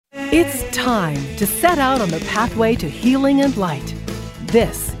It's time to set out on the pathway to healing and light.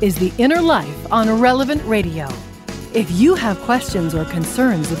 This is The Inner Life on Relevant Radio. If you have questions or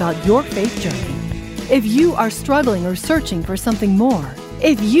concerns about your faith journey, if you are struggling or searching for something more,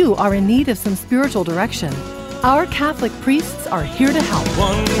 if you are in need of some spiritual direction, our Catholic priests are here to help.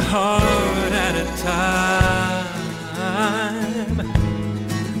 One heart at a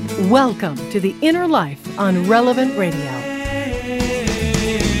time. Welcome to The Inner Life on Relevant Radio.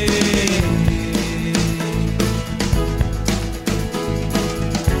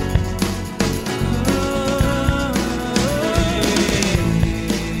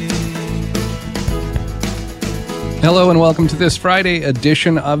 Hello and welcome to this Friday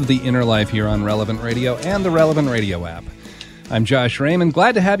edition of The Inner Life here on Relevant Radio and the Relevant Radio app. I'm Josh Raymond.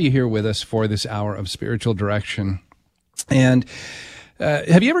 Glad to have you here with us for this hour of spiritual direction. And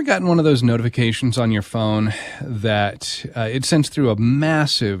have you ever gotten one of those notifications on your phone that it sends through a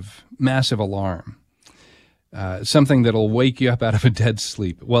massive alarm? Something that'll wake you up out of a dead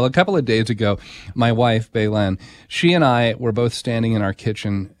sleep. Well, a couple of days ago, my wife, Baylan, she and I were both standing in our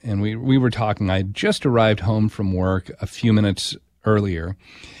kitchen, and we were talking. I had just arrived home from work a few minutes earlier,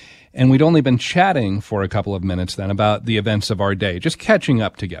 and we'd only been chatting for a couple of minutes then about the events of our day, just catching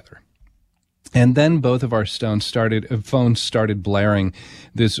up together. And then both of our phones started blaring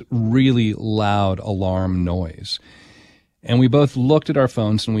this really loud alarm noise. And we both looked at our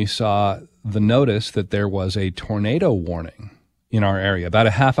phones and we saw the notice that there was a tornado warning in our area, about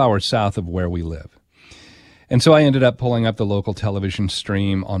a half hour south of where we live. And so I ended up pulling up the local television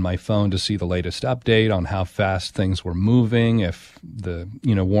stream on my phone to see the latest update on how fast things were moving, if the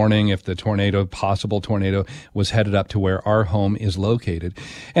warning, if the possible tornado was headed up to where our home is located.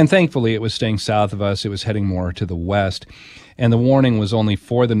 And thankfully it was staying south of us. It was heading more to the west. And the warning was only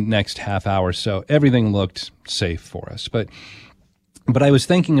for the next half hour, so everything looked safe for us. But I was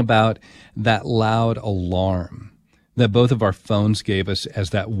thinking about that loud alarm that both of our phones gave us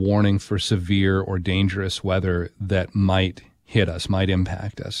as that warning for severe or dangerous weather that might hit us, might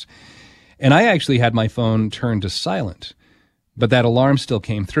impact us. And I actually had my phone turned to silent, but that alarm still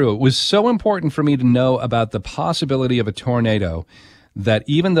came through. It was so important for me to know about the possibility of a tornado that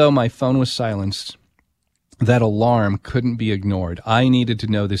even though my phone was silenced, that alarm couldn't be ignored. I needed to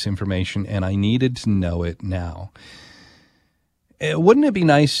know this information, and I needed to know it now. Wouldn't it be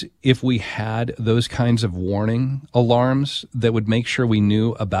nice if we had those kinds of warning alarms that would make sure we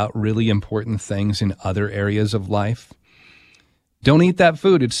knew about really important things in other areas of life? Don't eat that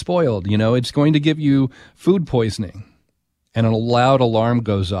food. It's spoiled. It's going to give you food poisoning. And a loud alarm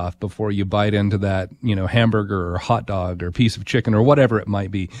goes off before you bite into that, hamburger or hot dog or piece of chicken or whatever it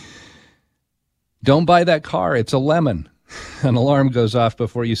might be. Don't buy that car. It's a lemon. An alarm goes off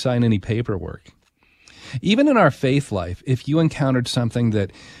before you sign any paperwork. Even in our faith life, if you encountered something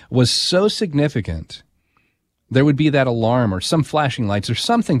that was so significant, there would be that alarm or some flashing lights or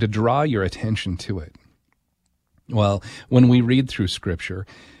something to draw your attention to it. Well, when we read through Scripture,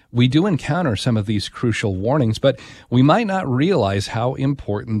 we do encounter some of these crucial warnings, but we might not realize how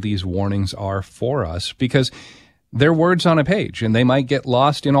important these warnings are for us because they're words on a page, and they might get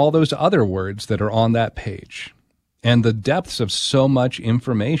lost in all those other words that are on that page and the depths of so much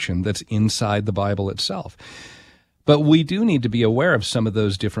information that's inside the Bible itself. But we do need to be aware of some of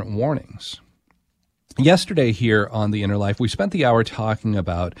those different warnings. Yesterday here on The Inner Life, we spent the hour talking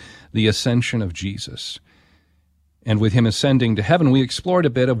about the ascension of Jesus. And with him ascending to heaven, we explored a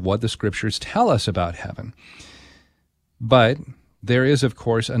bit of what the Scriptures tell us about heaven. But there is, of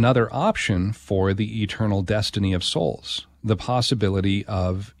course, another option for the eternal destiny of souls, the possibility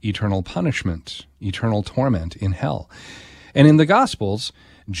of eternal punishment, eternal torment in hell. And in the Gospels,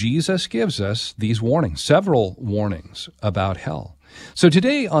 Jesus gives us these warnings, several warnings about hell. So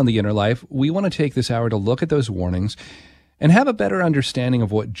today on The Inner Life, we want to take this hour to look at those warnings and have a better understanding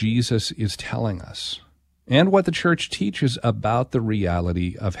of what Jesus is telling us and what the Church teaches about the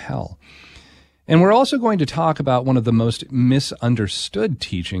reality of hell. And we're also going to talk about one of the most misunderstood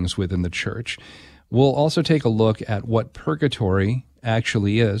teachings within the Church. We'll also take a look at what purgatory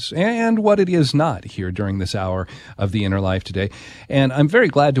actually is and what it is not here during this hour of The Inner Life today. And I'm very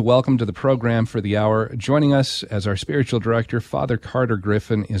glad to welcome to the program for the hour, joining us as our spiritual director, Father Carter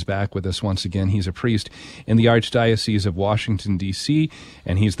Griffin is back with us once again. He's a priest in the Archdiocese of Washington, D.C.,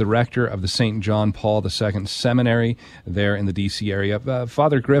 and he's the rector of the St. John Paul II Seminary there in the D.C. area.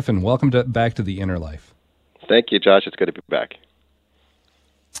 Father Griffin, welcome back to The Inner Life. Thank you, Josh. It's good to be back.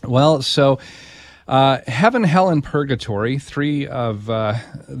 Well, so heaven, hell, and purgatory, three of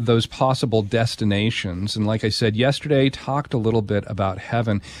those possible destinations. And like I said yesterday, talked a little bit about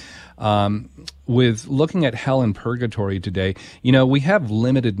heaven. With looking at hell and purgatory today, we have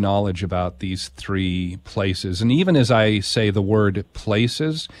limited knowledge about these three places. And even as I say the word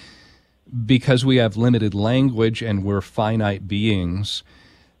places, because we have limited language and we're finite beings,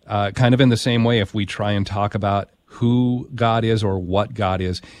 kind of in the same way, if we try and talk about who God is or what God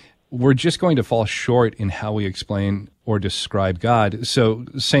is, we're just going to fall short in how we explain or describe God. So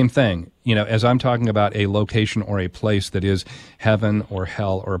same thing, as I'm talking about a location or a place that is heaven or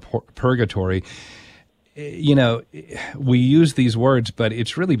hell or purgatory, we use these words, but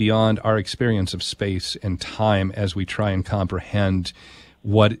it's really beyond our experience of space and time as we try and comprehend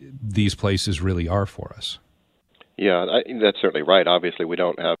what these places really are for us. Yeah, that's certainly right. Obviously, we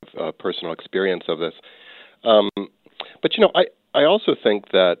don't have personal experience of this. But, I also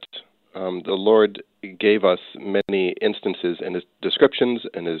think that the Lord gave us many instances in His descriptions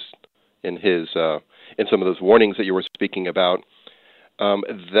and in some of those warnings that you were speaking about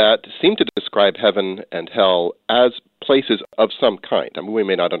that seem to describe heaven and hell as places of some kind. I mean, we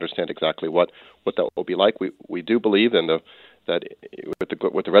may not understand exactly what that will be like. We do believe in that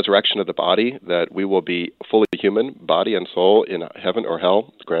with the resurrection of the body, that we will be fully human, body and soul, in heaven or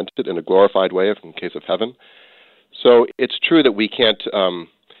hell, granted in a glorified way in case of heaven. So it's true that we can't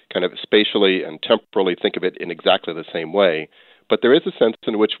kind of spatially and temporally think of it in exactly the same way, but there is a sense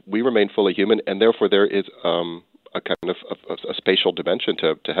in which we remain fully human, and therefore there is a kind of a spatial dimension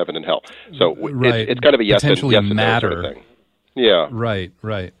to heaven and hell. So right. It's kind of a yes and potentially yes and matter. no sort of thing. Yeah.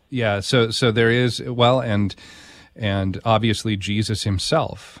 Right. Yeah. So there is, and obviously Jesus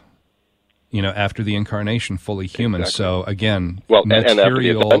himself, after the incarnation, fully human. Exactly. So again, and after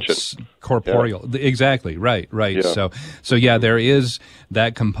the ascension. Corporeal. Yeah. Exactly. Right. Yeah. So yeah, there is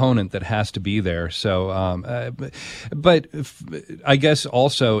that component that has to be there. So, but I guess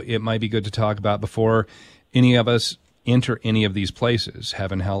also it might be good to talk about before any of us enter any of these places,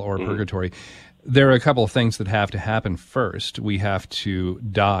 heaven, hell, or purgatory. There are a couple of things that have to happen first. We have to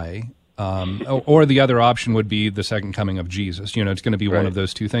die. Or the other option would be the second coming of Jesus. It's going to be one of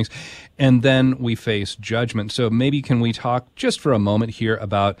those two things. And then we face judgment. So maybe can we talk just for a moment here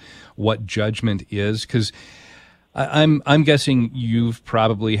about what judgment is? Because I'm guessing you've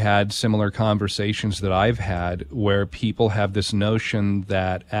probably had similar conversations that I've had where people have this notion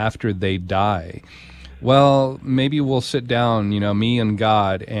that after they die, well, maybe we'll sit down, me and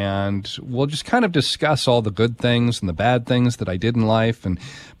God, and we'll just kind of discuss all the good things and the bad things that I did in life.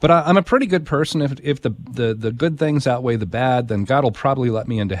 But I'm a pretty good person. If the good things outweigh the bad, then God will probably let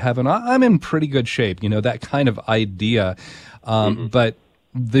me into heaven. I'm in pretty good shape, that kind of idea. But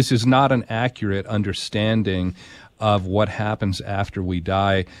this is not an accurate understanding of what happens after we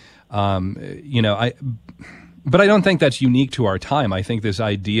die. But I don't think that's unique to our time. I think this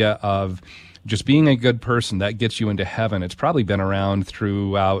idea of just being a good person, that gets you into heaven. It's probably been around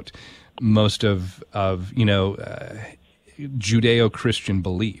throughout most of Judeo-Christian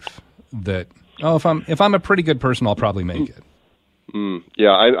belief that, if I'm a pretty good person, I'll probably make it.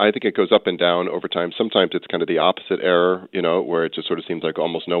 Yeah, I think it goes up and down over time. Sometimes it's kind of the opposite error, where it just sort of seems like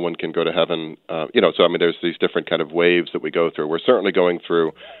almost no one can go to heaven. So there's these different kind of waves that we go through. We're certainly going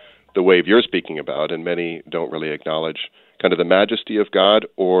through the wave you're speaking about, and many don't really acknowledge kind of the majesty of God,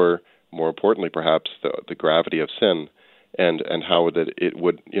 or more importantly, perhaps the gravity of sin, and how that it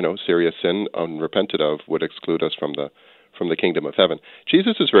would, serious sin unrepented of would exclude us from the kingdom of heaven.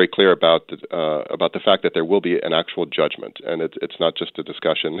 Jesus is very clear about the fact that there will be an actual judgment, and it's not just a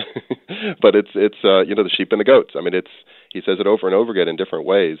discussion, but it's the sheep and the goats. I mean, he says it over and over again in different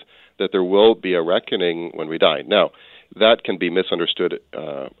ways that there will be a reckoning when we die. Now, that can be misunderstood,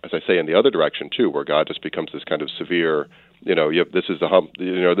 as I say, in the other direction too, where God just becomes this kind of severe. This is the hump.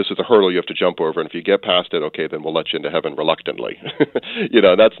 This is the hurdle you have to jump over, and if you get past it, okay, then we'll let you into heaven reluctantly.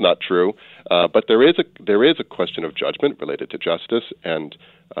 That's not true. But there is a question of judgment related to justice, and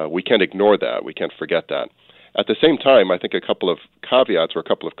we can't ignore that. We can't forget that. At the same time, I think a couple of caveats or a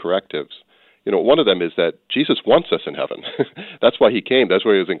couple of correctives. One of them is that Jesus wants us in heaven. That's why he came. That's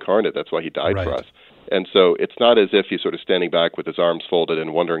why he was incarnate. That's why he died for us. And so it's not as if he's sort of standing back with his arms folded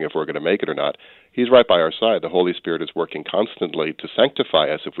and wondering if we're going to make it or not. He's right by our side. The Holy Spirit is working constantly to sanctify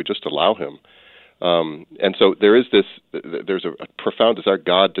us if we just allow him. And so there's a profound desire.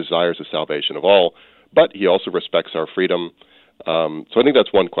 God desires the salvation of all, but he also respects our freedom. So I think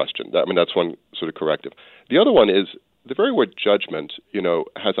that's one question. That's one sort of corrective. The other one is the very word judgment,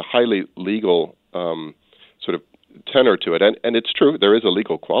 has a highly legal sort of tenor to it, and it's true, there is a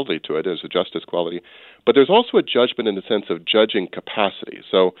legal quality to it, there's a justice quality, but there's also a judgment in the sense of judging capacity.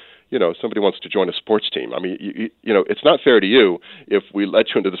 So, somebody wants to join a sports team. It's not fair to you if we let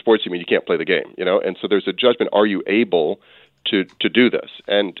you into the sports team and you can't play the game, and so there's a judgment. Are you able to do this.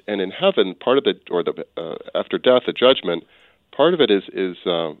 And in heaven, part of after death, the judgment, part of it is in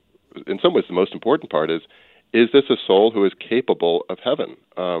some ways the most important part is this a soul who is capable of heaven?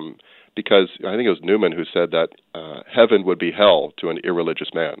 Because I think it was Newman who said that heaven would be hell to an irreligious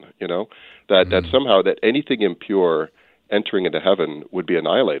man. That somehow that anything impure entering into heaven would be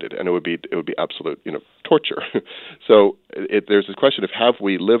annihilated, and it would be absolute torture. So there's this question of, have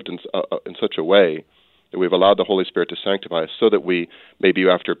we lived in such a way that we've allowed the Holy Spirit to sanctify us, so that we, maybe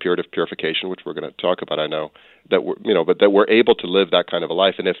after a period of purification, which we're going to talk about, I know, that we're able to live that kind of a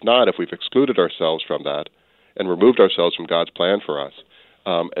life. And if not, if we've excluded ourselves from that and removed ourselves from God's plan for us,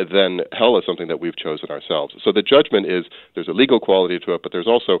 then hell is something that we've chosen ourselves. So the judgment there's a legal quality to it, but there's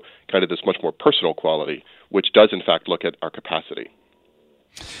also kind of this much more personal quality, which does in fact look at our capacity.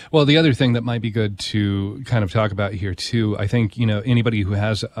 Well, the other thing that might be good to kind of talk about here too, I think, anybody who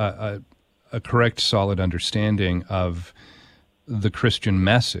has a correct, solid understanding of the Christian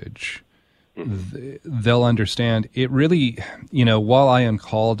message, they'll understand it really, while I am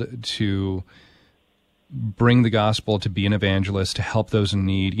called to bring the gospel, to be an evangelist, to help those in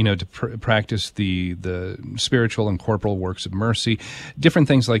need, to practice the spiritual and corporal works of mercy, different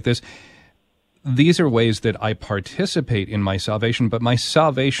things like this. These are ways that I participate in my salvation, but my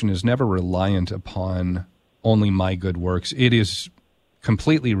salvation is never reliant upon only my good works. It is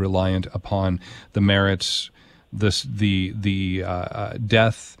completely reliant upon the merits, the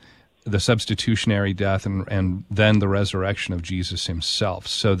death, the substitutionary death, and then the resurrection of Jesus himself.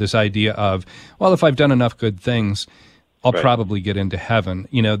 So this idea of, well, if I've done enough good things, I'll probably get into heaven.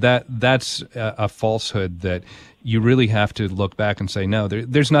 That's a falsehood that you really have to look back and say, no,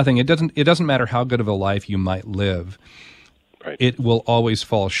 there's nothing. It doesn't matter how good of a life you might live. Right. It will always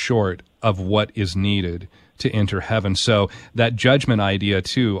fall short of what is needed to enter heaven. So that judgment idea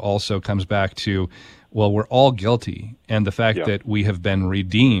too also comes back to, well, we're all guilty, and the fact that we have been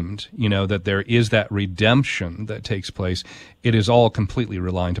redeemed, that there is that redemption that takes place, it is all completely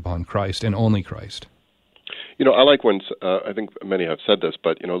reliant upon Christ and only Christ. I like when, I think many have said this,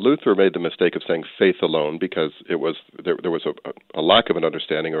 but, Luther made the mistake of saying faith alone, because there was a lack of an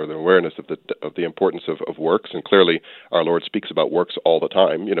understanding or the awareness of the importance of works, and clearly our Lord speaks about works all the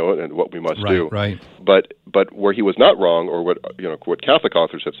time, and what we must do. Right. But where he was not wrong, or what Catholic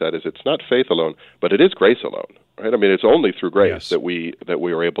authors have said, is it's not faith alone, but it is grace alone. Right? I mean, it's only through grace that we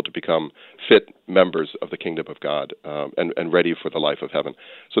are able to become fit members of the kingdom of God, and ready for the life of heaven.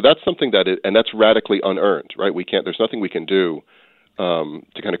 So that's something and that's radically unearned, right? There's nothing we can do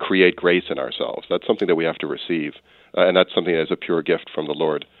to kind of create grace in ourselves. That's something that we have to receive, and that's something that is a pure gift from the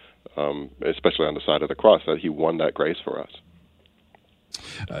Lord, especially on the side of the cross, that he won that grace for us.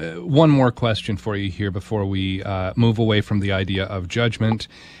 One more question for you here before we move away from the idea of judgment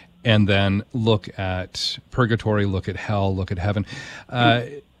and then look at purgatory, look at hell, look at heaven.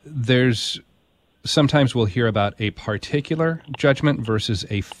 Sometimes we'll hear about a particular judgment versus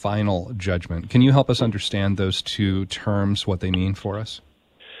a final judgment. Can you help us understand those two terms, what they mean for us?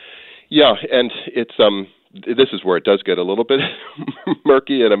 Yeah, and it's this is where it does get a little bit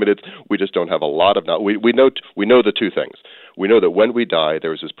murky, and we just don't have a lot of knowledge. We know the two things. We know that when we die,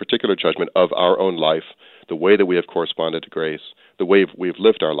 there is this particular judgment of our own life, the way that we have corresponded to grace, the way we've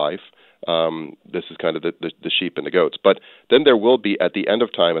lived our life. This is kind of the sheep and the goats. But then there will be, at the end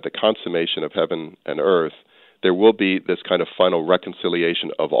of time, at the consummation of heaven and earth, there will be this kind of final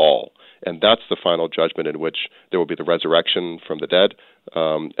reconciliation of all. And that's the final judgment, in which there will be the resurrection from the dead,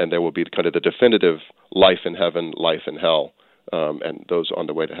 and there will be kind of the definitive life in heaven, life in hell, and those on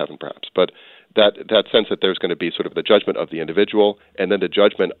the way to heaven perhaps. But that sense that there's going to be sort of the judgment of the individual, and then the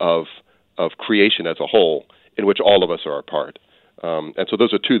judgment of creation as a whole, in which all of us are a part. And so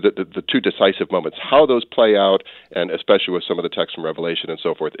those are the two decisive moments. How those play out, and especially with some of the texts from Revelation and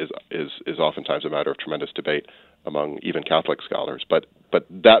so forth, is oftentimes a matter of tremendous debate among even Catholic scholars. But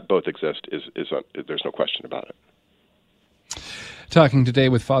that both exist is there's no question about it. Talking today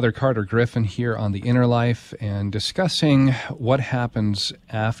with Father Carter Griffin here on The Inner Life, and discussing what happens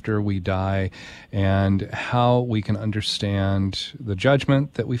after we die and how we can understand the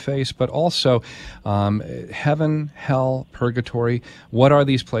judgment that we face, but also heaven, hell, purgatory. What are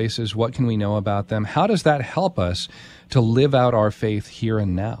these places? What can we know about them? How does that help us to live out our faith here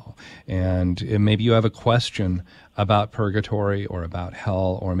and now? And maybe you have a question about purgatory or about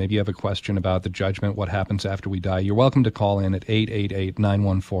hell, or maybe you have a question about the judgment, what happens after we die. You're welcome to call in at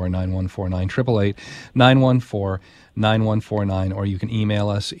 888-914-9149, 888-914-9149, or you can email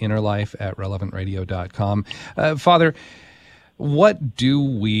us, innerlife@relevantradio.com. Father, what do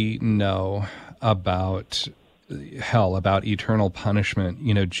we know about hell, about eternal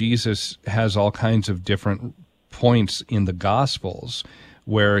punishment? Jesus has all kinds of different points in the Gospels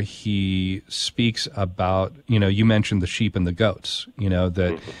where he speaks about, you mentioned the sheep and the goats,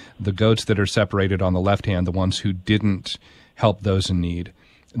 that the goats that are separated on the left hand, the ones who didn't help those in need,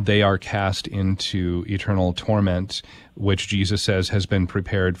 they are cast into eternal torment, which Jesus says has been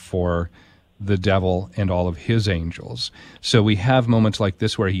prepared for the devil and all of his angels. So we have moments like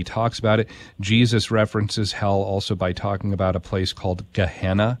this where he talks about it. Jesus references hell also by talking about a place called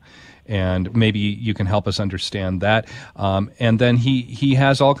Gehenna, and maybe you can help us understand that. And then he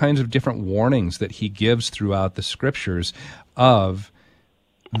has all kinds of different warnings that he gives throughout the scriptures of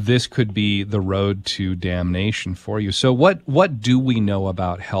this could be the road to damnation for you. So what do we know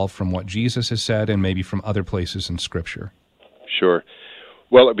about hell from what Jesus has said and maybe from other places in Scripture? Sure.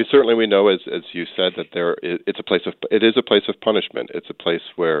 Well, we know, as you said, that it is a place of punishment. It's a place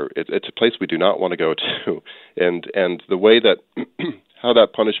where it's a place we do not want to go to, and the way that how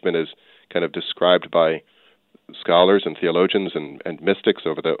that punishment is kind of described by scholars and theologians and mystics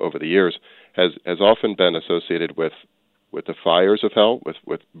over the years has often been associated with the fires of hell,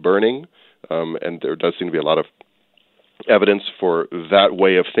 with burning, and there does seem to be a lot of evidence for that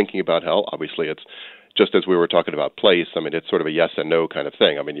way of thinking about hell. Obviously, it's just as we were talking about place. I mean, it's sort of a yes and no kind of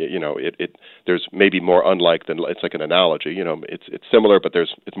thing. I mean, there's maybe more unlike than, it's like an analogy. It's similar, but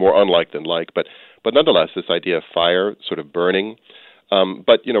it's more unlike than like. But nonetheless, this idea of fire, sort of burning.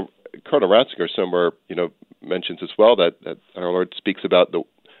 But Cardinal Ratzinger somewhere mentions as well that our Lord speaks about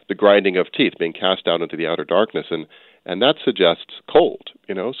the grinding of teeth, being cast out into the outer darkness, and that suggests cold.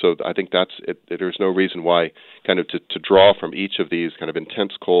 So I think that's it. There's no reason why kind of to draw from each of these kind of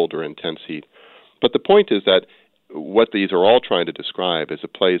intense cold or intense heat. But the point is that what these are all trying to describe is a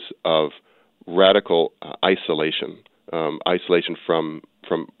place of radical isolation, isolation from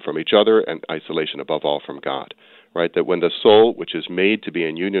each other, and isolation above all from God. Right? That when the soul, which is made to be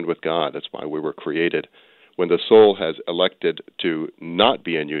in union with God, that's why we were created, when the soul has elected to not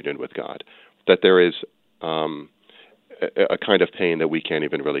be in union with God, that there is a kind of pain that we can't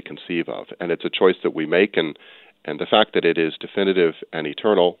even really conceive of. And it's a choice that we make, and the fact that it is definitive and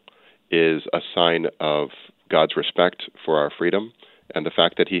eternal is a sign of God's respect for our freedom, and the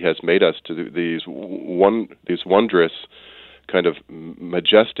fact that he has made us to these wondrous kind of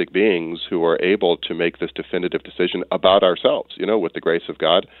majestic beings who are able to make this definitive decision about ourselves, with the grace of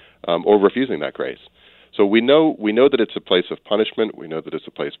God, or refusing that grace. So we know that it's a place of punishment. We know that it's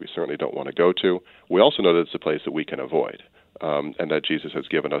a place we certainly don't want to go to. We also know that it's a place that we can avoid, and that Jesus has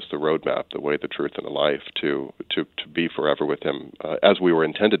given us the roadmap, the way, the truth, and the life to be forever with him as we were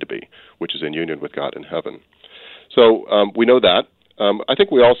intended to be, which is in union with God in heaven. So we know that. I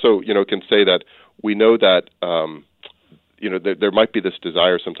think we also, can say that we know that, there might be this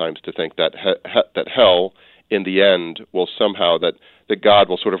desire sometimes to think that that hell, in the end, will somehow, that God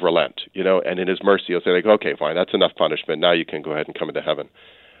will sort of relent, and in his mercy he'll say, like, okay, fine, that's enough punishment. Now you can go ahead and come into heaven.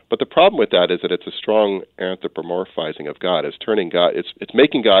 But the problem with that is that it's a strong anthropomorphizing of God. It's turning God, it's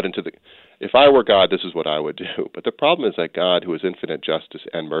making God into if I were God, this is what I would do. But the problem is that God, who is infinite justice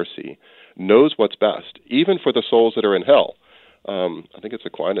and mercy, knows what's best, even for the souls that are in hell. I think it's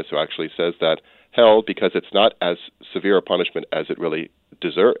Aquinas who actually says that hell, because it's not as severe a punishment as it really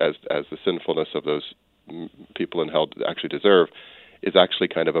deserves, as the sinfulness of those people in hell actually deserve, is actually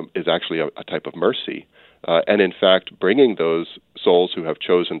a type of mercy, and in fact, bringing those souls who have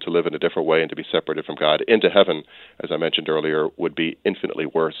chosen to live in a different way and to be separated from God into heaven, as I mentioned earlier, would be infinitely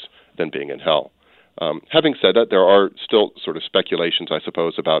worse than being in hell. Having said that, there are still sort of speculations, I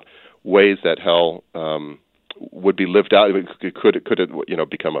suppose, about ways that hell would be lived out. Could it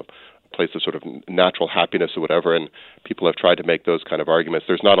become a place of sort of natural happiness or whatever? And people have tried to make those kind of arguments.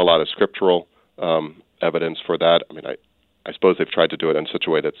 There's not a lot of scriptural evidence for that. I mean, I suppose they've tried to do it in such a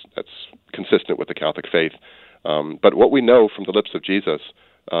way that's consistent with the Catholic faith. But what we know from the lips of Jesus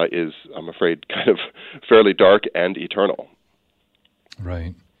is, I'm afraid, kind of fairly dark and eternal.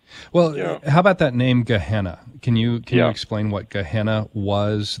 Right. Well, How about that name Gehenna? Can you explain what Gehenna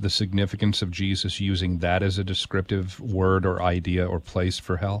was, the significance of Jesus using that as a descriptive word or idea or place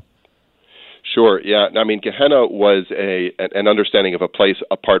for hell? Sure. Yeah. I mean, Gehenna was an understanding of a place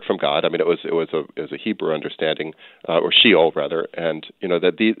apart from God. I mean, it was a Hebrew understanding, or Sheol rather, and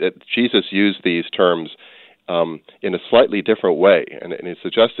that Jesus used these terms in a slightly different way, and he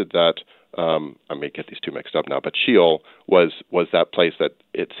suggested that. I may get these two mixed up now, but Sheol was that place that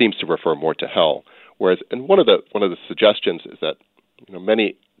it seems to refer more to hell. Whereas, and one of the suggestions is that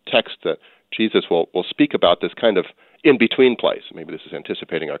many texts that Jesus will speak about this kind of in-between place. Maybe this is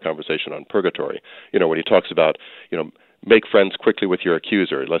anticipating our conversation on Purgatory. When he talks about make friends quickly with your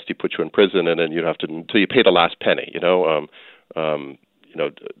accuser, lest he put you in prison, and then you'd have to until you pay the last penny.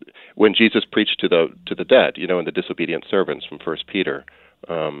 when Jesus preached to the dead, and the disobedient servants from First Peter,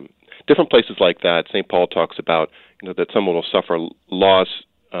 different places like that. St. Paul talks about that someone will suffer loss,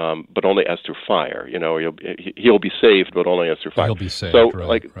 but only as through fire. He'll be saved, but only as through fire. He'll be saved. So,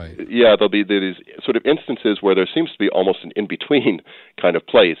 right. there'll be these sort of instances where there seems to be almost an in-between kind of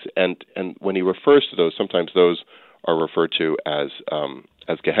place, and when he refers to those, sometimes those are referred to as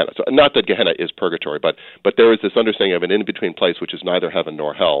Gehenna. So, not that Gehenna is purgatory, but there is this understanding of an in-between place, which is neither heaven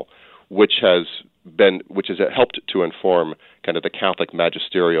nor hell, which has helped to inform kind of the Catholic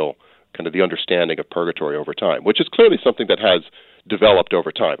magisterial kind of the understanding of purgatory over time, which is clearly something that has developed over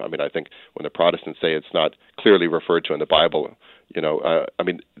time. I mean, I think when the Protestants say it's not clearly referred to in the Bible,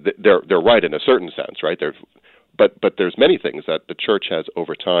 they're right in a certain sense, right? But there's many things that the Church has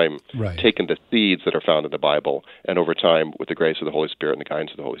over time taken the seeds that are found in the Bible, and over time, with the grace of the Holy Spirit and the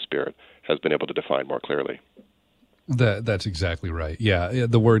guidance of the Holy Spirit, has been able to define more clearly. That's exactly right. Yeah,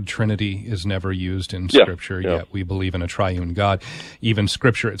 the word Trinity is never used in Scripture, yet we believe in a triune God. Even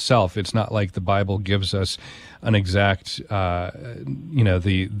Scripture itself, it's not like the Bible gives us an exact,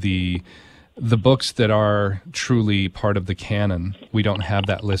 the books that are truly part of the canon. We don't have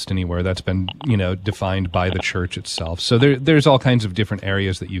that list anywhere. That's been, defined by the Church itself. So there's all kinds of different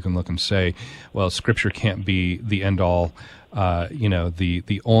areas that you can look and say, well, Scripture can't be the end-all,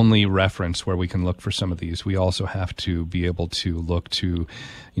 the only reference where we can look for some of these. We also have to be able to look to,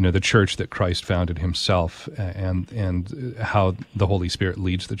 the Church that Christ founded himself, and how the Holy Spirit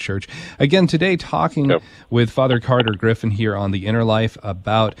leads the Church. Again, today talking with Father Carter Griffin here on The Inner Life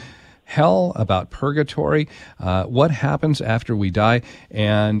about hell, about purgatory, what happens after we die,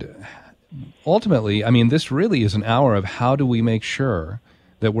 and ultimately, this really is an hour of how do we make sure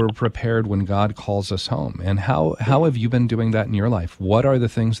that we're prepared when God calls us home. And how have you been doing that in your life? What are the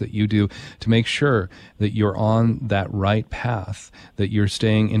things that you do to make sure that you're on that right path, that you're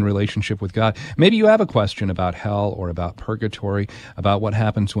staying in relationship with God? Maybe you have a question about hell or about purgatory, about what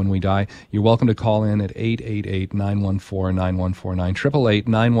happens when we die. You're welcome to call in at 888-914-9149,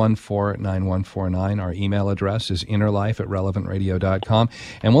 888-914-9149. Our email address is innerlife@relevantradio.com.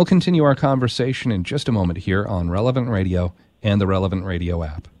 And we'll continue our conversation in just a moment here on Relevant Radio and the Relevant Radio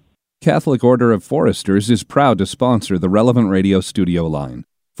app. Catholic Order of Foresters is proud to sponsor the Relevant Radio studio line.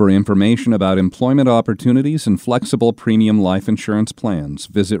 For information about employment opportunities and flexible premium life insurance plans,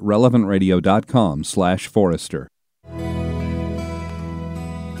 visit relevantradio.com/forester.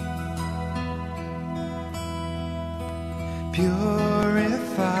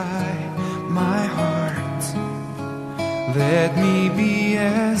 Purify my heart, let me be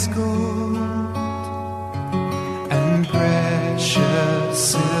as gold and precious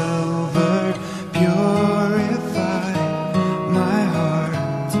silver. Purify my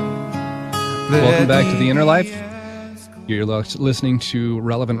heart. Welcome back to The Inner Life. You're listening to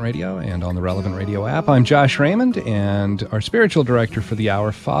Relevant Radio and on the Relevant Radio app. I'm Josh Raymond, and our spiritual director for the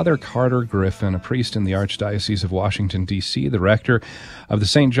hour, Father Carter Griffin, a priest in the Archdiocese of Washington, D.C., the rector of the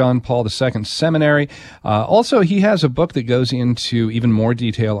St. John Paul II Seminary. Also, he has a book that goes into even more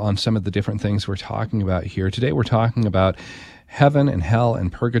detail on some of the different things we're talking about here. Today, we're talking about heaven and hell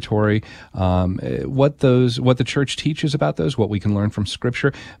and purgatory, what the Church teaches about those, what we can learn from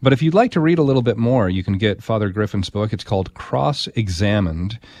Scripture. But if you'd like to read a little bit more, you can get Father Griffin's book. It's called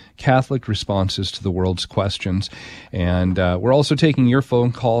Cross-Examined: Catholic Responses to the World's Questions. And we're also taking your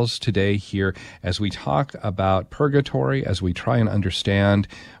phone calls today here as we talk about purgatory, as we try and understand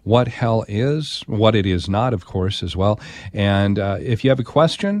what hell is, what it is not, of course, as well. And if you have a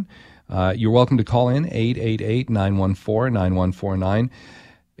question, you're welcome to call in 888-914-9149,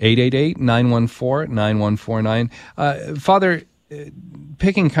 888-914-9149. Father,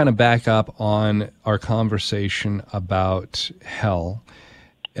 picking kind of back up on our conversation about hell,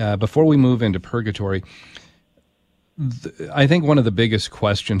 before we move into purgatory, I think one of the biggest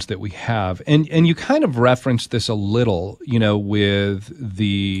questions that we have, and you kind of referenced this a little, with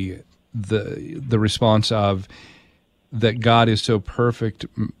the response of that God is so perfect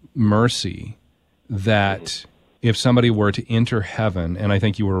mercy that if somebody were to enter heaven, and I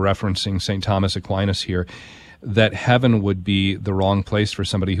think you were referencing St. Thomas Aquinas here, that heaven would be the wrong place for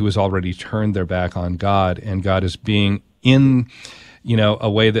somebody who has already turned their back on God, and God is being in, a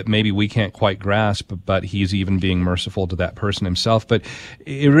way that maybe we can't quite grasp, but he's even being merciful to that person himself. But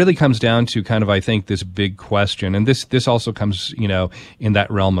it really comes down to kind of, I think, this big question, and this also comes, in that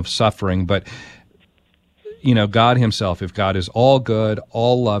realm of suffering, but God himself, if God is all good,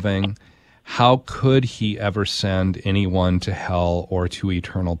 all loving, how could he ever send anyone to hell or to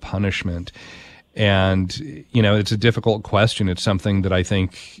eternal punishment? And, it's a difficult question. It's something that I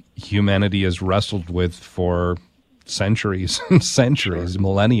think humanity has wrestled with for centuries and centuries,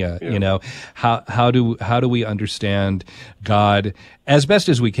 millennia. Yeah. How do we understand God as best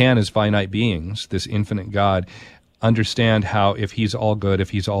as we can as finite beings, this infinite God, understand how, if he's all good,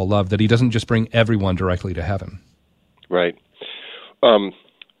 if he's all love, that he doesn't just bring everyone directly to heaven? Right.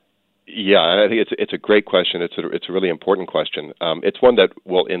 I think it's a great question. It's a really important question. It's one that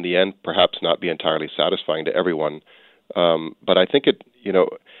will, in the end, perhaps not be entirely satisfying to everyone. But I think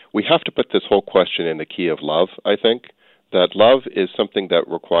we have to put this whole question in the key of love. I think that love is something that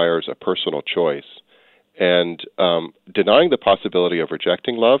requires a personal choice, and denying the possibility of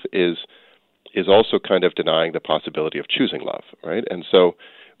rejecting love is also kind of denying the possibility of choosing love, right? And so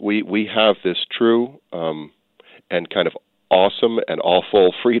we have this true and kind of awesome and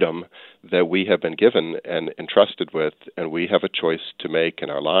awful freedom that we have been given and entrusted with, and we have a choice to make in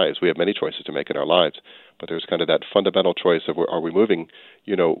our lives. We have many choices to make in our lives, but there's kind of that fundamental choice of, are we moving,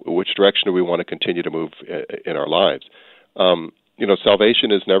 which direction do we want to continue to move in our lives?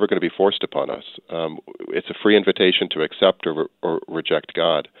 Salvation is never going to be forced upon us. It's a free invitation to accept or reject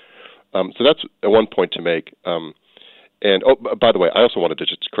God. So that's one point to make. And, by the way, I also wanted to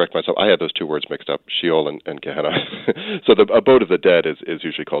just correct myself. I had those two words mixed up, Sheol and Gehenna. So the abode of the dead is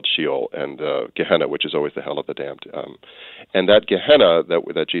usually called Sheol, and Gehenna, which is always the hell of the damned. And that Gehenna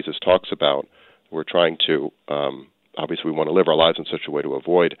that Jesus talks about, we're trying to, obviously we want to live our lives in such a way to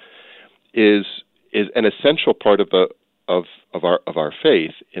avoid, is an essential part of our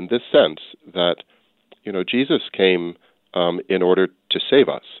faith, in this sense that, Jesus came in order to save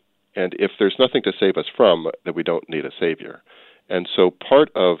us. And if there's nothing to save us from, then we don't need a Savior. And so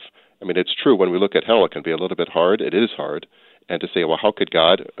it's true, when we look at hell, it can be a little bit hard. It is hard. And to say, well, how could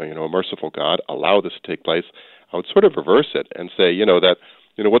God, a merciful God, allow this to take place? I would sort of reverse it and say, that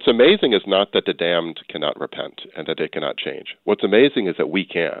what's amazing is not that the damned cannot repent and that they cannot change. What's amazing is that we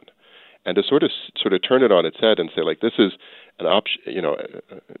can. And to sort of turn it on its head and say, like, this is an option,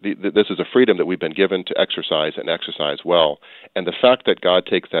 this is a freedom that we've been given to exercise and exercise well. And the fact that God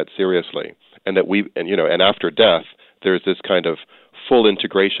takes that seriously, and that and after death, there's this kind of full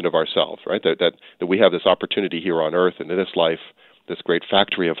integration of ourselves, right? That we have this opportunity here on earth and in this life, this great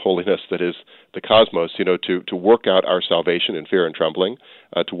factory of holiness that is the cosmos, to work out our salvation in fear and trembling,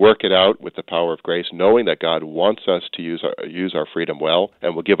 to work it out with the power of grace, knowing that God wants us to use our freedom well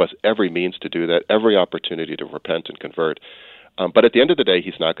and will give us every means to do that, every opportunity to repent and convert. But at the end of the day,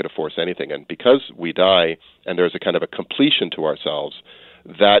 he's not going to force anything. And because we die and there's a kind of a completion to ourselves,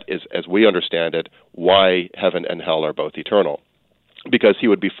 that is, as we understand it, why heaven and hell are both eternal. Because he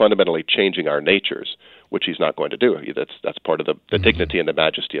would be fundamentally changing our natures, which he's not going to do. That's part of the dignity and the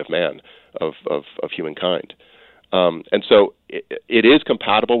majesty of man, of humankind. And so it is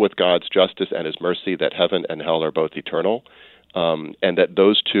compatible with God's justice and his mercy that heaven and hell are both eternal, and that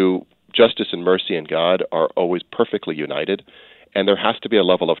those two, justice and mercy in God, are always perfectly united. And there has to be a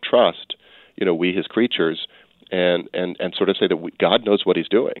level of trust, we his creatures, and sort of say that God knows what he's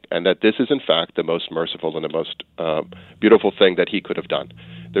doing, and that this is in fact the most merciful and the most beautiful thing that he could have done.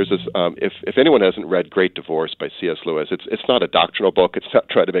 There's this, if anyone hasn't read Great Divorce by C.S. Lewis, it's not a doctrinal book, it's not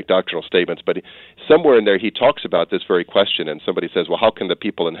trying to make doctrinal statements, but somewhere in there he talks about this very question, and somebody says, well, how can the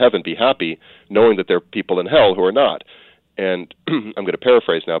people in heaven be happy knowing that there are people in hell who are not? And I'm going to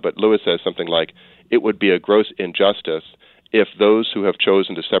paraphrase now, but Lewis says something like, it would be a gross injustice if those who have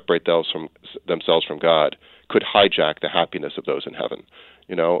chosen to separate themselves from God could hijack the happiness of those in heaven,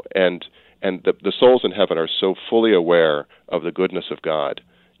 and the souls in heaven are so fully aware of the goodness of God,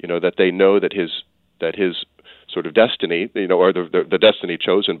 that they know that his sort of destiny, or the destiny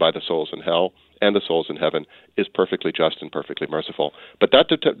chosen by the souls in hell and the souls in heaven is perfectly just and perfectly merciful. But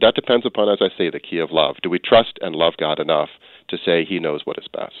that depends upon, as I say, the key of love. Do we trust and love God enough to say he knows what is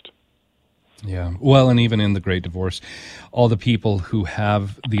best? Yeah. Well, and even in the Great Divorce, all the people who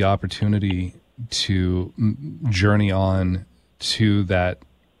have the opportunity to journey on to that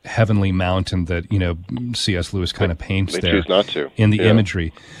heavenly mountain that C.S. Lewis kind of paints they there choose not to. In the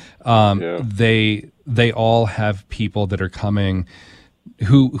imagery. They all have people that are coming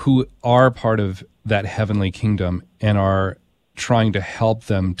who are part of that heavenly kingdom and are trying to help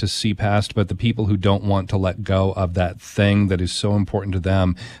them to see past, but the people who don't want to let go of that thing that is so important to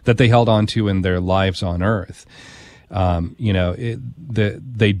them that they held on to in their lives on earth,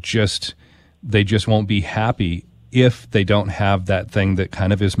 they just won't be happy if they don't have that thing that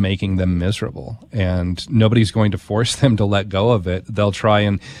kind of is making them miserable. And nobody's going to force them to let go of it. They'll try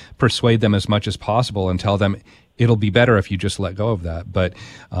and persuade them as much as possible and tell them it'll be better if you just let go of that. But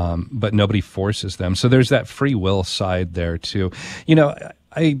nobody forces them. So there's that free will side there too.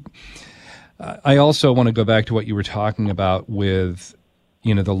 I also want to go back to what you were talking about with,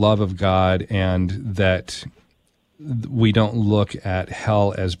 the love of God, and that we don't look at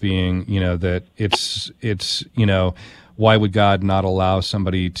hell as being, that it's why would God not allow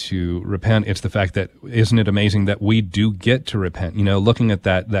somebody to repent? It's the fact that, isn't it amazing that we do get to repent? Looking at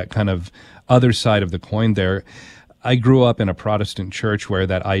that kind of other side of the coin there. I grew up in a Protestant church where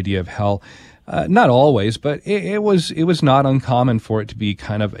that idea of hell, not always, but it was not uncommon for it to be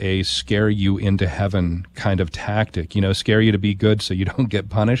kind of a scare you into heaven kind of tactic, scare you to be good so you don't get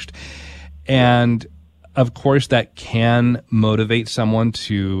punished. And of course, that can motivate someone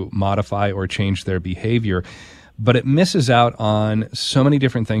to modify or change their behavior, but it misses out on so many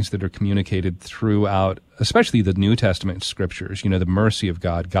different things that are communicated throughout, especially the New Testament scriptures. The mercy of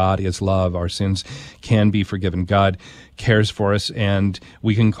God. God is love. Our sins can be forgiven. God cares for us, and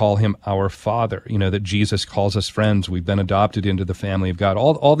we can call him our Father. That Jesus calls us friends. We've been adopted into the family of God.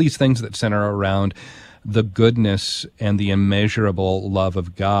 All these things that center around the goodness and the immeasurable love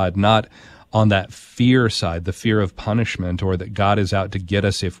of God, not on that fear side, the fear of punishment, or that God is out to get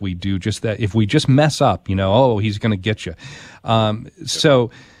us if we do just that, if we just mess up, he's going to get you.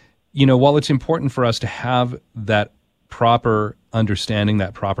 So, while it's important for us to have that proper understanding,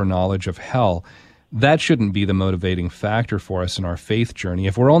 that proper knowledge of hell, that shouldn't be the motivating factor for us in our faith journey.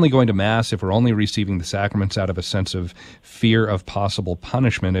 If we're only going to Mass, if we're only receiving the sacraments out of a sense of fear of possible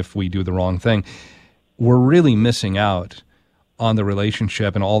punishment if we do the wrong thing, we're really missing out on the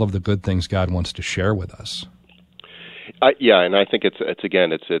relationship and all of the good things God wants to share with us. And I think it's a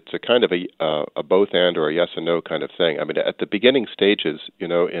kind of a both and or a yes and no kind of thing. I mean, at the beginning stages, in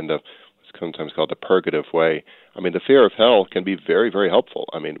the what's sometimes called the purgative way, I mean, the fear of hell can be very, very helpful.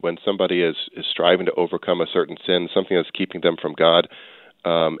 I mean, when somebody is striving to overcome a certain sin, something that's keeping them from God,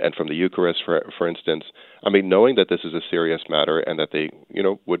 and from the Eucharist, for instance, I mean, knowing that this is a serious matter and that they,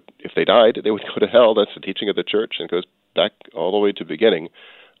 would, if they died, they would go to hell. That's the teaching of the Church, and it goes back all the way to the beginning.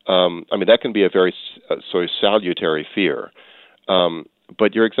 I mean, that can be a very sort of salutary fear.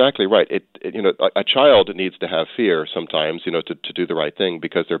 But you're exactly right. A child needs to have fear sometimes, to do the right thing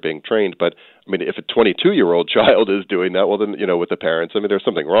because they're being trained. But I mean, if a 22-year-old child is doing that, well, then, with the parents, I mean, there's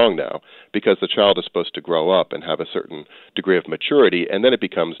something wrong now, because the child is supposed to grow up and have a certain degree of maturity, and then it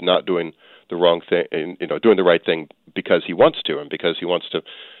becomes not doing the wrong thing, doing the right thing because he wants to, and because he wants to,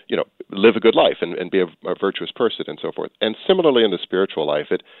 live a good life and be a virtuous person and so forth. And similarly in the spiritual life,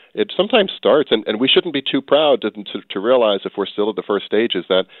 it sometimes starts, and we shouldn't be too proud to realize, if we're still at the first stages,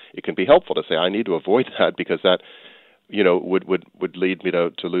 that it can be helpful to say, I need to avoid that because that, would lead me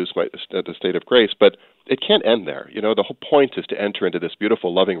to lose the state of grace. But it can't end there. The whole point is to enter into this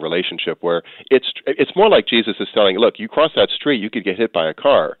beautiful, loving relationship where it's more like Jesus is telling, look, you cross that street, you could get hit by a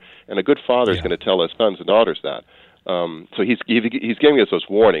car, and a good father is going to tell his sons and daughters that. So he's giving us those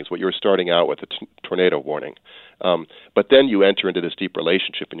warnings, what you were starting out with, the tornado warning. But then you enter into this deep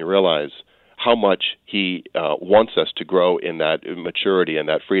relationship and you realize how much he wants us to grow in that maturity and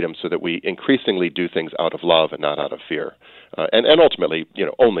that freedom, so that we increasingly do things out of love and not out of fear. And ultimately,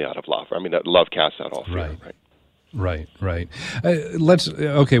 only out of love. I mean, that love casts out all fear, right? Right.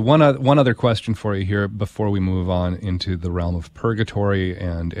 One other question for you here before we move on into the realm of purgatory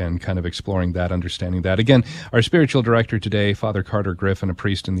and kind of exploring that, understanding that. Again, our spiritual director today, Father Carter Griffin, a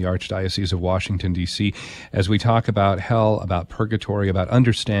priest in the Archdiocese of Washington, D.C., as we talk about hell, about purgatory, about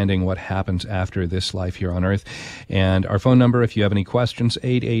understanding what happens after this life here on earth. And our phone number, if you have any questions,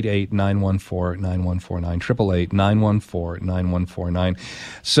 888-914-9149, 888-914-9149.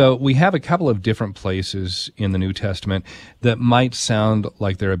 So we have a couple of different places in the New Testament that might sound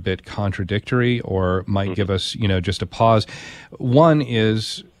like they're a bit contradictory, or might give us, just a pause. One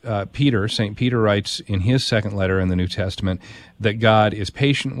is Peter. St. Peter writes in his second letter in the New Testament that God is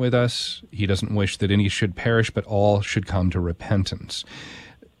patient with us. He doesn't wish that any should perish, but all should come to repentance.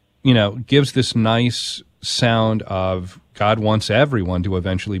 Gives this nice sound of God wants everyone to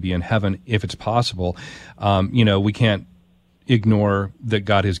eventually be in heaven if it's possible. We can't ignore that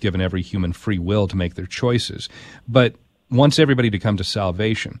God has given every human free will to make their choices, but wants everybody to come to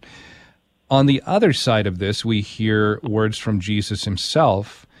salvation. On the other side of this, we hear words from Jesus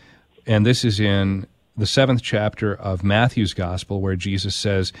himself, and this is in the 7th chapter of Matthew's Gospel, where Jesus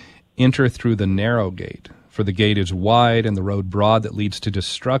says, "Enter through the narrow gate, for the gate is wide and the road broad that leads to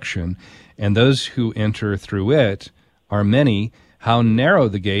destruction, and those who enter through it are many. How narrow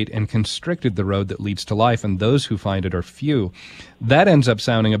the gate and constricted the road that leads to life, and those who find it are few." That ends up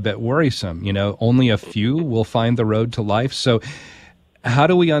sounding a bit worrisome. Only a few will find the road to life. So how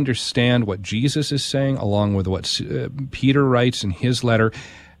do we understand what Jesus is saying along with what Peter writes in his letter?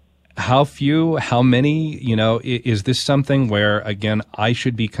 How few, how many, is this something where, again, I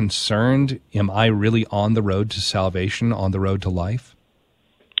should be concerned? Am I really on the road to salvation, on the road to life?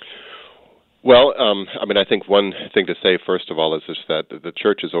 Well, I think one thing to say, first of all, is just that the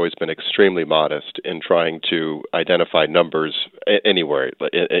church has always been extremely modest in trying to identify numbers anywhere,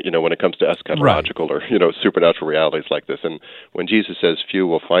 when it comes to eschatological or, supernatural realities like this. And when Jesus says few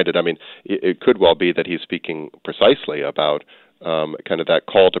will find it, it could well be that he's speaking precisely about kind of that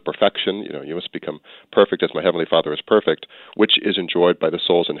call to perfection. You must become perfect as my Heavenly Father is perfect, which is enjoyed by the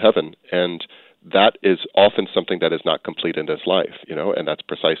souls in heaven. And that is often something that is not complete in this life, and that's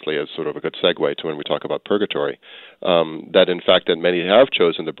precisely as sort of a good segue to when we talk about purgatory. That in fact that many have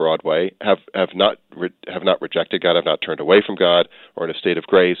chosen the broad way, have not rejected God, have not turned away from God, or in a state of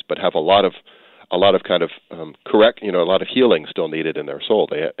grace, but have a lot of kind of correct, a lot of healing still needed in their soul.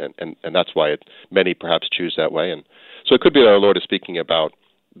 And that's why many perhaps choose that way. And so it could be that our Lord is speaking about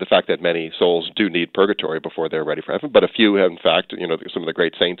the fact that many souls do need purgatory before they're ready for heaven, but a few have, in fact, some of the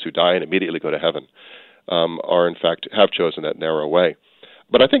great saints who die and immediately go to heaven are, in fact, have chosen that narrow way.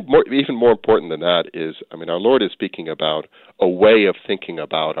 But I think even more important than that is, our Lord is speaking about a way of thinking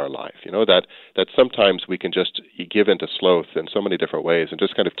about our life, that sometimes we can just give into sloth in so many different ways and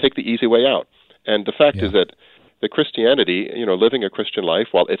just kind of take the easy way out. And the fact is that the Christianity, living a Christian life,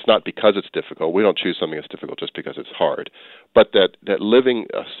 while it's not because it's difficult, we don't choose something that's difficult just because it's hard, but that living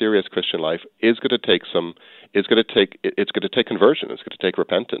a serious Christian life is going to take conversion, it's going to take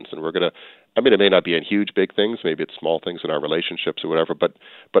repentance, and we're going to, it may not be in huge big things, maybe it's small things in our relationships or whatever, but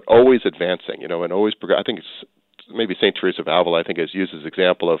always advancing, and always I think it's maybe St. Teresa of Avila, I think, is used as an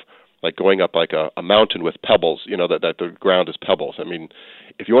example of like going up like a mountain with pebbles, that the ground is pebbles.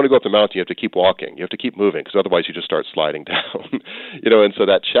 If you want to go up the mountain, you have to keep walking. You have to keep moving, because otherwise you just start sliding down. And so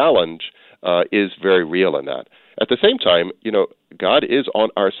that challenge is very real in that. At the same time, God is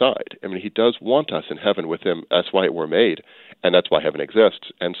on our side. He does want us in heaven with him. That's why we're made, and that's why heaven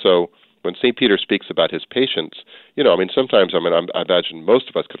exists. And so when St. Peter speaks about his patience, sometimes, I imagine most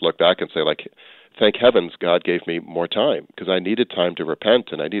of us could look back and say, like, thank heavens God gave me more time, because I needed time to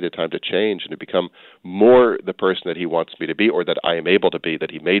repent and I needed time to change and to become more the person that he wants me to be, or that I am able to be,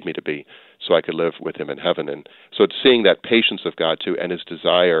 that he made me to be, so I could live with him in heaven. And so it's seeing that patience of God too, and his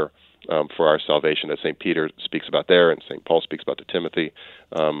desire for our salvation, as St. Peter speaks about there and St. Paul speaks about to Timothy,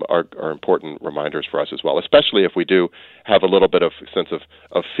 are important reminders for us as well, especially if we do have a little bit of sense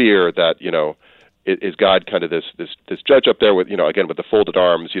of fear that, is God kind of this judge up there with, again, with the folded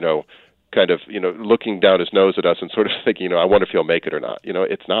arms, kind of, looking down his nose at us and sort of thinking, I wonder if he'll make it or not.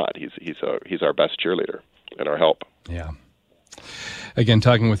 It's not. He's our best cheerleader and our help. Yeah. Again,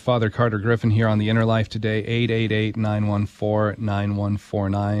 talking with Father Carter Griffin here on The Inner Life today.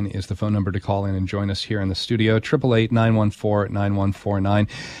 888-914-9149 is the phone number to call in and join us here in the studio.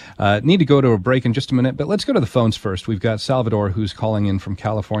 888-914-9149. Need to go to a break in just a minute, but let's go to the phones first. We've got Salvador, who's calling in from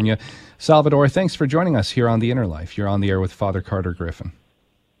California. Salvador, thanks for joining us here on The Inner Life. You're on the air with Father Carter Griffin.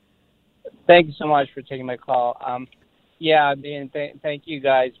 Thank you so much for taking my call. Thank you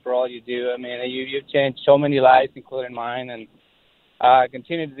guys for all you do. You've changed so many lives, including mine, and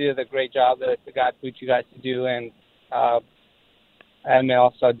continue to do the great job that God put you guys to do. And I'm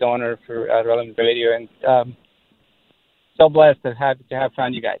also a donor for Relevant Radio, and so blessed to have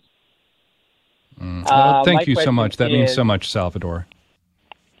found you guys. Well, thank you so much. That means so much, Salvador.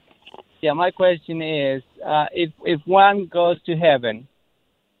 Yeah, my question is, if one goes to heaven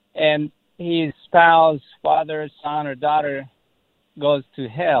and his spouse, father, son, or daughter goes to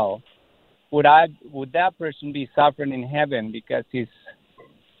hell, would that person be suffering in heaven because his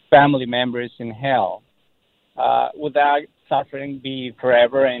family member is in hell? Would that suffering be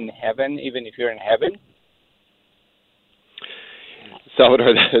forever in heaven, even if you're in heaven?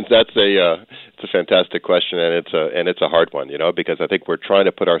 Salvador, it's a fantastic question, and it's a hard one, because I think we're trying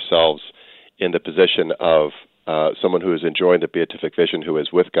to put ourselves in the position of someone who is enjoying the beatific vision, who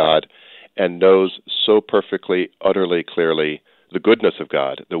is with God, and knows so perfectly, utterly, clearly the goodness of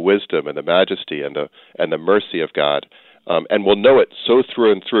God, the wisdom and the majesty and the mercy of God, and we'll know it so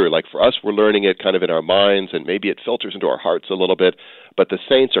through and through. Like for us, we're learning it kind of in our minds, and maybe it filters into our hearts a little bit, but the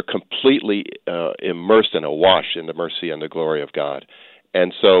saints are completely immersed and awash in the mercy and the glory of God.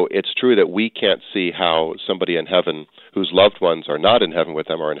 And so it's true that we can't see how somebody in heaven whose loved ones are not in heaven with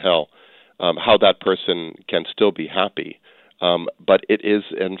them or in hell, how that person can still be happy. But it is,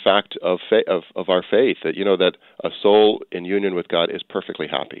 in fact, of our faith that that a soul in union with God is perfectly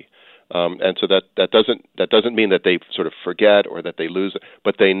happy, and so that doesn't mean that they sort of forget or that they lose it,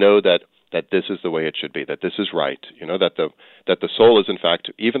 but they know that this is the way it should be, that this is right. That the soul is, in fact,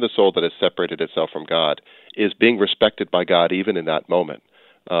 even the soul that has separated itself from God is being respected by God even in that moment,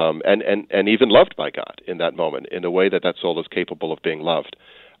 and even loved by God in that moment in the way that soul is capable of being loved.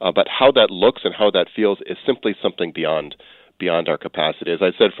 But how that looks and how that feels is simply something beyond beyond our capacity. As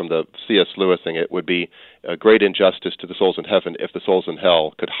I said from the C.S. Lewis thing, it would be a great injustice to the souls in heaven if the souls in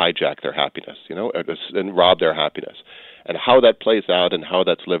hell could hijack their happiness, and rob their happiness. And how that plays out and how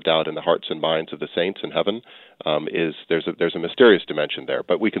that's lived out in the hearts and minds of the saints in heaven there's a mysterious dimension there.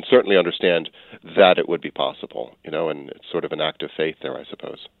 But we can certainly understand that it would be possible, and it's sort of an act of faith there, I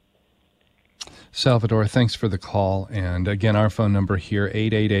suppose. Salvador, thanks for the call. And again, our phone number here,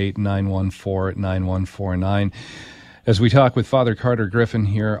 888-914-9149. As we talk with Father Carter Griffin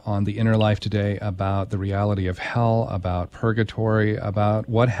here on The Inner Life today about the reality of hell, about purgatory, about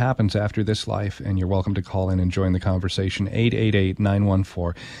what happens after this life, and you're welcome to call in and join the conversation,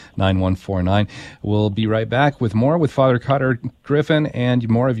 888-914-9149. We'll be right back with more with Father Carter Griffin and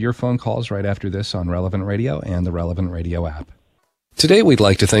more of your phone calls right after this on Relevant Radio and the Relevant Radio app. Today we'd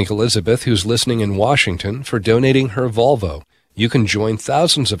like to thank Elizabeth, who's listening in Washington, for donating her Volvo. You can join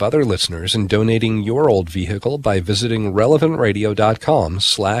thousands of other listeners in donating your old vehicle by visiting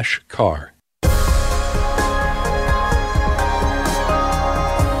relevantradio.com/car.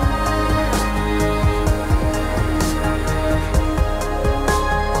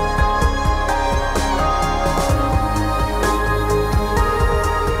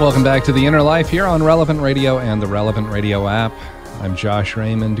 Welcome back to The Inner Life here on Relevant Radio and the Relevant Radio app. I'm Josh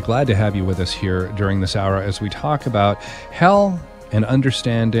Raymond. Glad to have you with us here during this hour as we talk about hell and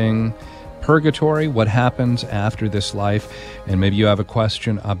understanding purgatory, what happens after this life. And maybe you have a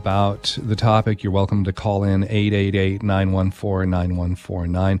question about the topic. You're welcome to call in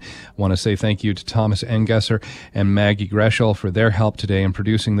 888-914-9149. Want to say thank you to Thomas Engesser and Maggie Greschel for their help today in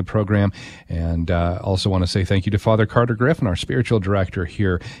producing the program. And also want to say thank you to Father Carter Griffin, our spiritual director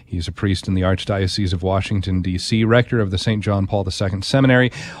here. He's a priest in the Archdiocese of Washington, D.C., rector of the St. John Paul II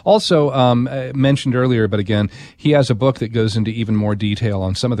Seminary. Also mentioned earlier, but again, he has a book that goes into even more detail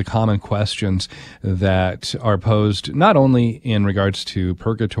on some of the common questions that are posed not only in regards to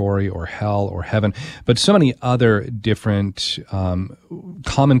purgatory or hell or heaven, but so many other different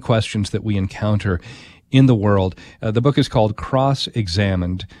common questions that we encounter in the world. The book is called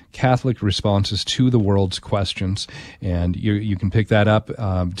Cross-Examined, Catholic Responses to the World's Questions, and you can pick that up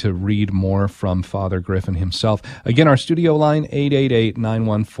to read more from Father Griffin himself. Again, our studio line,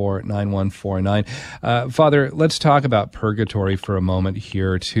 888-914-9149. Father, let's talk about purgatory for a moment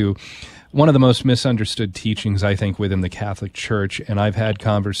here, too. One of the most misunderstood teachings, I think, within the Catholic Church, and I've had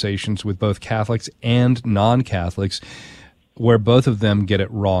conversations with both Catholics and non-Catholics where both of them get it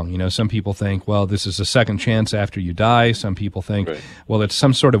wrong. Some people think, well, this is a second chance after you die. Some people think, right, well, it's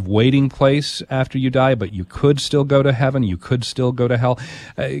some sort of waiting place after you die, but you could still go to heaven, you could still go to hell.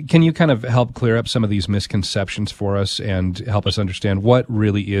 Can you kind of help clear up some of these misconceptions for us and help us understand what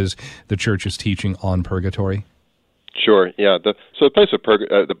really is the Church's teaching on purgatory? Sure. Yeah. The place of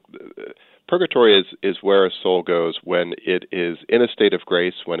purgatory is where a soul goes when it is in a state of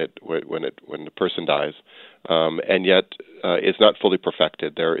grace, when the person dies, and yet is not fully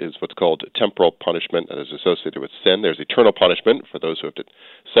perfected. There is what's called temporal punishment that is associated with sin. There's eternal punishment for those who have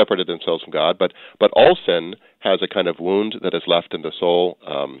separated themselves from God. But all sin has a kind of wound that is left in the soul.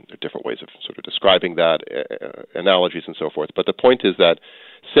 There are different ways of sort of describing that, analogies and so forth. But the point is that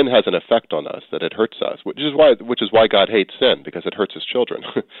sin has an effect on us, that it hurts us, which is why God hates sin, because it hurts His children.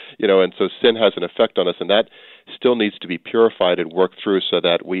 And so sin has an effect on us, and that still needs to be purified and worked through so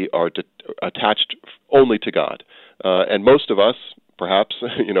that we are attached only to God. And most of us, perhaps,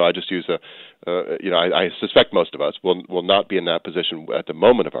 I just use I suspect most of us will not be in that position at the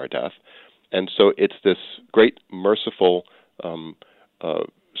moment of our death. And so it's this great, merciful,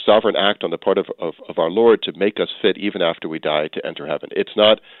 sovereign act on the part of our Lord to make us fit even after we die to enter heaven. It's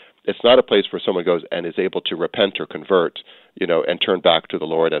not a place where someone goes and is able to repent or convert, and turn back to the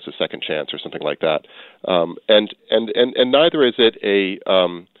Lord as a second chance or something like that. And neither is it a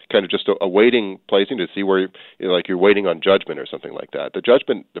kind of just a waiting place to see where you're waiting on judgment or something like that.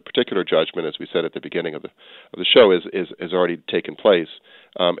 The particular judgment, as we said at the beginning of the show, is already taken place.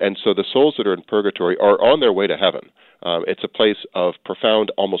 And so the souls that are in purgatory are on their way to heaven. It's a place of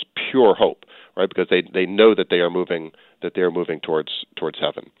profound, almost pure hope, right? Because they know that they are moving towards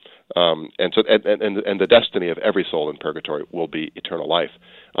heaven. And the destiny of every soul in purgatory will be eternal life.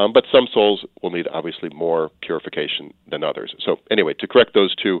 But some souls will need obviously more purification than others. So anyway, to correct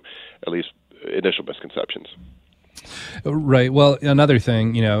those two, at least initial misconceptions. Right. Well, another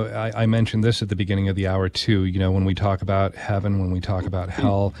thing, I mentioned this at the beginning of the hour too, when we talk about heaven, when we talk about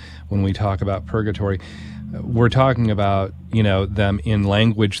hell, when we talk about purgatory, we're talking about, them in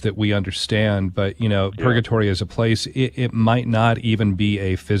language that we understand, but, purgatory as a place, it might not even be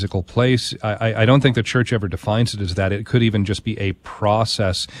a physical place. I don't think the church ever defines it as that. It could even just be a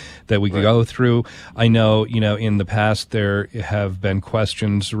process that we go through. I know, in the past there have been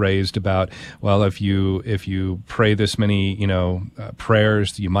questions raised about, well, if you pray this many,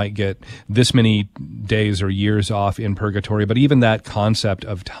 prayers, you might get this many days or years off in purgatory. But even that concept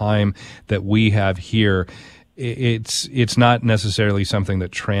of time that we have here, it's not necessarily something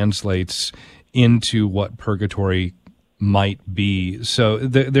that translates into what purgatory might be. So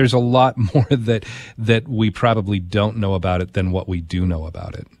there's a lot more that we probably don't know about it than what we do know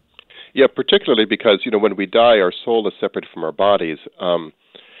about it. Yeah, particularly because, when we die, our soul is separate from our bodies.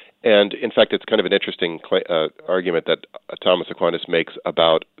 And in fact, it's kind of an interesting argument that Thomas Aquinas makes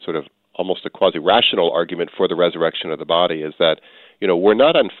about sort of almost a quasi-rational argument for the resurrection of the body, is that, we're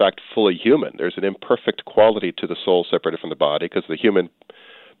not, in fact, fully human. There's an imperfect quality to the soul separated from the body, because the human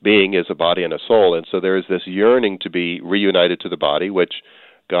being is a body and a soul, and so there is this yearning to be reunited to the body, which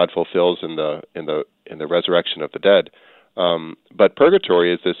God fulfills in the resurrection of the dead. But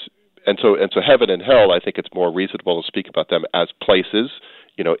purgatory is this, and so heaven and hell, I think it's more reasonable to speak about them as places,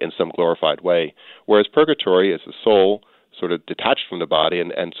 in some glorified way, whereas purgatory is the soul sort of detached from the body,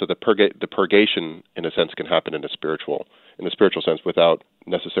 and so the purgation, in a sense, can happen in a spiritual sense without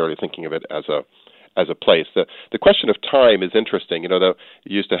necessarily thinking of it as a place. The question of time is interesting. You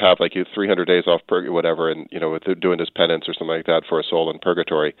used to have like 300 days off whatever, and with doing this penance or something like that for a soul in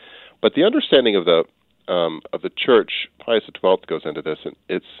purgatory. But the understanding of the Church, Pius XII goes into this, and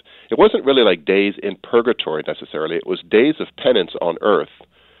it wasn't really like days in purgatory necessarily. It was days of penance on earth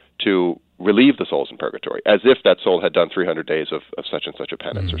to relieve the souls in purgatory, as if that soul had done 300 days of such and such a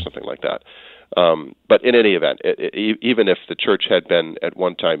penance or something like that. But in any event, even if the Church had been at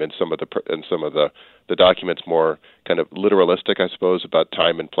one time in some of the documents more kind of literalistic, I suppose, about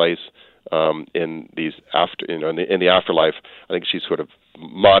time and place in these in the afterlife, I think she sort of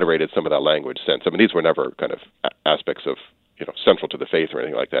moderated some of that language sense. I mean, these were never kind of aspects of central to the faith or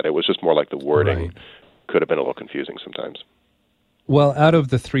anything like that. It was just more like the wording could have been a little confusing sometimes. Well, out of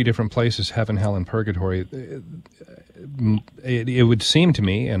the three different places, heaven, hell, and purgatory, it would seem to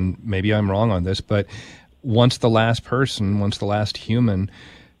me, and maybe I'm wrong on this, but once the last human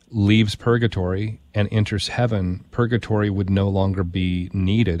leaves purgatory and enters heaven, purgatory would no longer be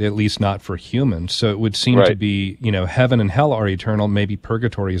needed, at least not for humans. So it would seem to be, heaven and hell are eternal. Maybe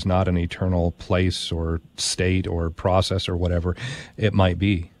purgatory is not an eternal place or state or process or whatever it might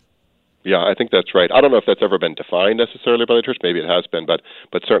be. Yeah, I think that's right. I don't know if that's ever been defined necessarily by the Church. Maybe it has been, but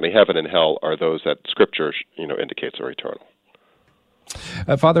certainly heaven and hell are those that Scripture, indicates are eternal.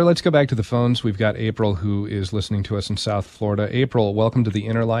 Father, let's go back to the phones. We've got April, who is listening to us in South Florida. April, welcome to The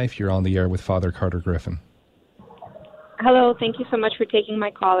Inner Life. You're on the air with Father Carter Griffin. Hello. Thank you so much for taking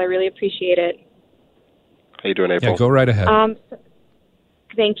my call. I really appreciate it. How you doing, April? Yeah, go right ahead.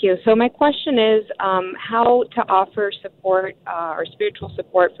 Thank you. So my question is how to offer support or spiritual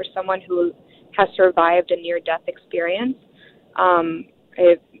support for someone who has survived a near-death experience.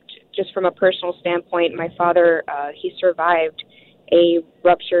 Just from a personal standpoint, my father, he survived a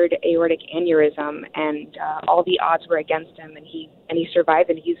ruptured aortic aneurysm, and all the odds were against him, and he survived,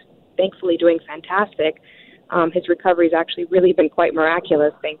 and he's thankfully doing fantastic. His recovery's actually really been quite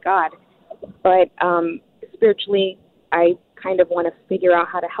miraculous, thank God. But spiritually, I kind of want to figure out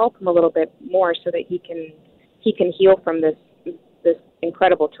how to help him a little bit more so that he can heal from this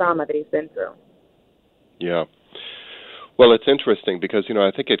incredible trauma that he's been through. Yeah. Well, it's interesting because,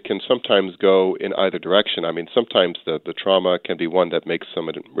 I think it can sometimes go in either direction. I mean, sometimes the trauma can be one that makes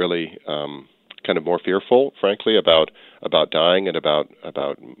someone really kind of more fearful, frankly, about dying and about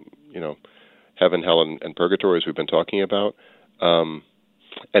heaven, hell, and purgatory, as we've been talking about. And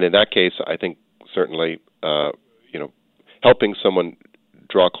in that case, I think certainly, helping someone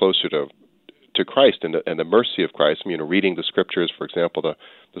draw closer to Christ and the mercy of Christ. Reading the Scriptures, for example,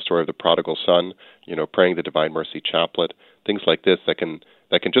 the story of the prodigal son. Praying the Divine Mercy Chaplet, things like this that can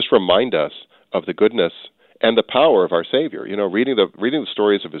just remind us of the goodness and the power of our Savior. Reading the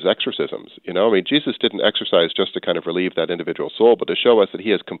stories of his exorcisms. Jesus didn't exorcise just to kind of relieve that individual soul, but to show us that he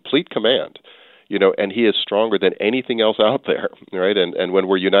has complete command. And he is stronger than anything else out there, right? And when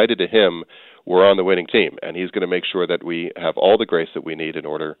we're united to him, we're on the winning team, and he's going to make sure that we have all the grace that we need in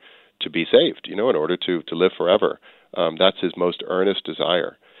order to be saved, in order to live forever. That's his most earnest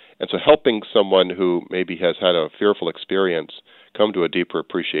desire. And so helping someone who maybe has had a fearful experience come to a deeper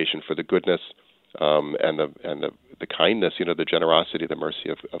appreciation for the goodness and the kindness, the generosity, the mercy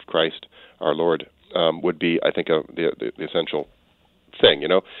of Christ, our Lord, would be, I think, the essential thing,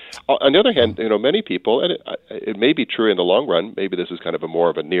 On the other hand, many people, and it may be true in the long run, maybe this is kind of a more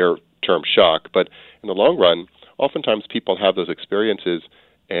of a near-term shock, but in the long run, oftentimes people have those experiences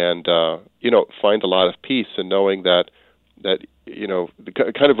and, find a lot of peace in knowing that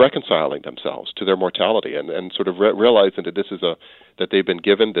kind of reconciling themselves to their mortality and sort of realizing that that they've been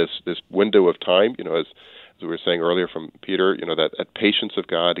given this window of time, as we were saying earlier from Peter, that patience of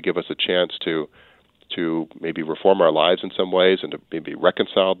God to give us a chance to maybe reform our lives in some ways and to maybe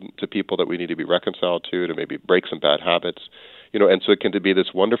reconcile to people that we need to be reconciled to maybe break some bad habits, and so it can be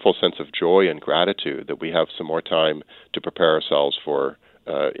this wonderful sense of joy and gratitude that we have some more time to prepare ourselves for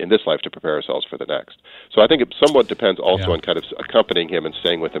in this life to prepare ourselves for the next. So I think it somewhat depends also on kind of accompanying him and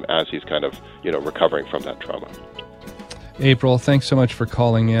staying with him as he's kind of, recovering from that trauma. April, thanks so much for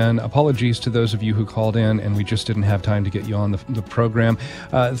calling in. Apologies to those of you who called in and we just didn't have time to get you on the program.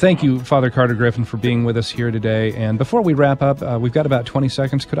 Thank you, Father Carter Griffin, for being with us here today. And before we wrap up, we've got about 20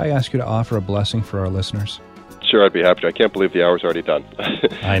 seconds. Could I ask you to offer a blessing for our listeners? Sure, I'd be happy to. I can't believe the hour's already done.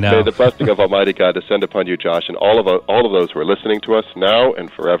 I know. May the blessing of Almighty God descend upon you, Josh, and all of those who are listening to us now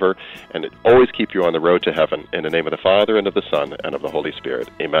and forever, and always keep you on the road to heaven. In the name of the Father, and of the Son, and of the Holy Spirit.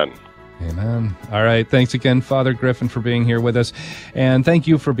 Amen. Amen. All right. Thanks again, Father Griffin, for being here with us. And thank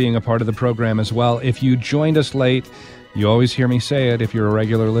you for being a part of the program as well. If you joined us late, you always hear me say it. If you're a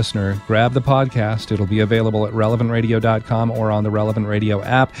regular listener, grab the podcast. It'll be available at relevantradio.com or on the Relevant Radio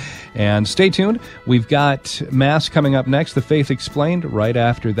app. And stay tuned. We've got Mass coming up next, The Faith Explained, right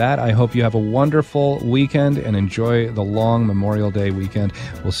after that. I hope you have a wonderful weekend and enjoy the long Memorial Day weekend.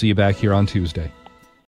 We'll see you back here on Tuesday.